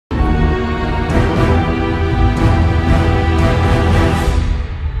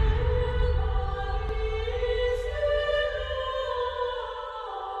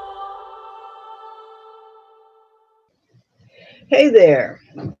Hey there.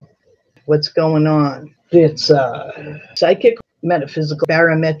 What's going on? It's psychic, metaphysical,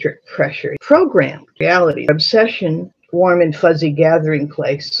 barometric pressure, programmed reality, obsession, warm and fuzzy gathering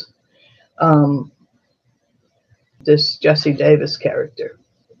place. This Jesse Davis character,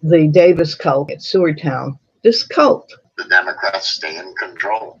 the Davis cult at Sewertown. This cult. The Democrats stay in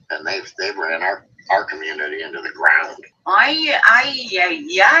control, and they ran our community into the ground.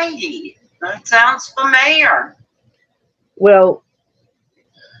 That sounds familiar. Well,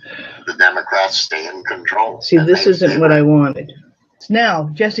 the Democrats stay in control. See, this isn't what I wanted. Now,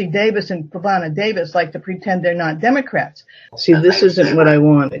 Jesse Davis and Pavana Davis like to pretend they're not Democrats. See, this isn't what I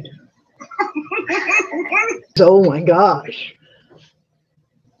wanted. Oh my gosh.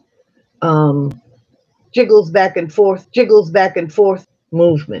 Jiggles back and forth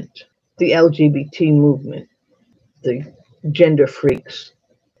movement, the LGBT movement, the gender freaks.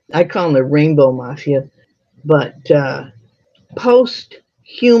 I call them the Rainbow Mafia, but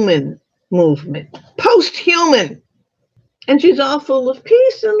post-human movement. Post-human! And she's all full of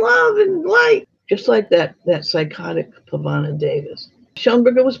peace and love and light, just like that psychotic Pavana Davis.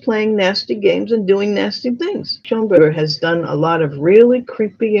 Schoenberger was playing nasty games and doing nasty things. Schoenberger has done a lot of really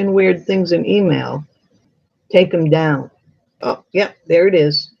creepy and weird things in email. Take him down. Oh, yep, there it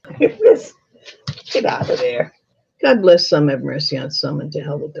is. Get out of there. God bless some, have mercy on some, and to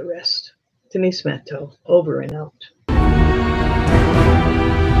hell with the rest. Denise Matto, over and out.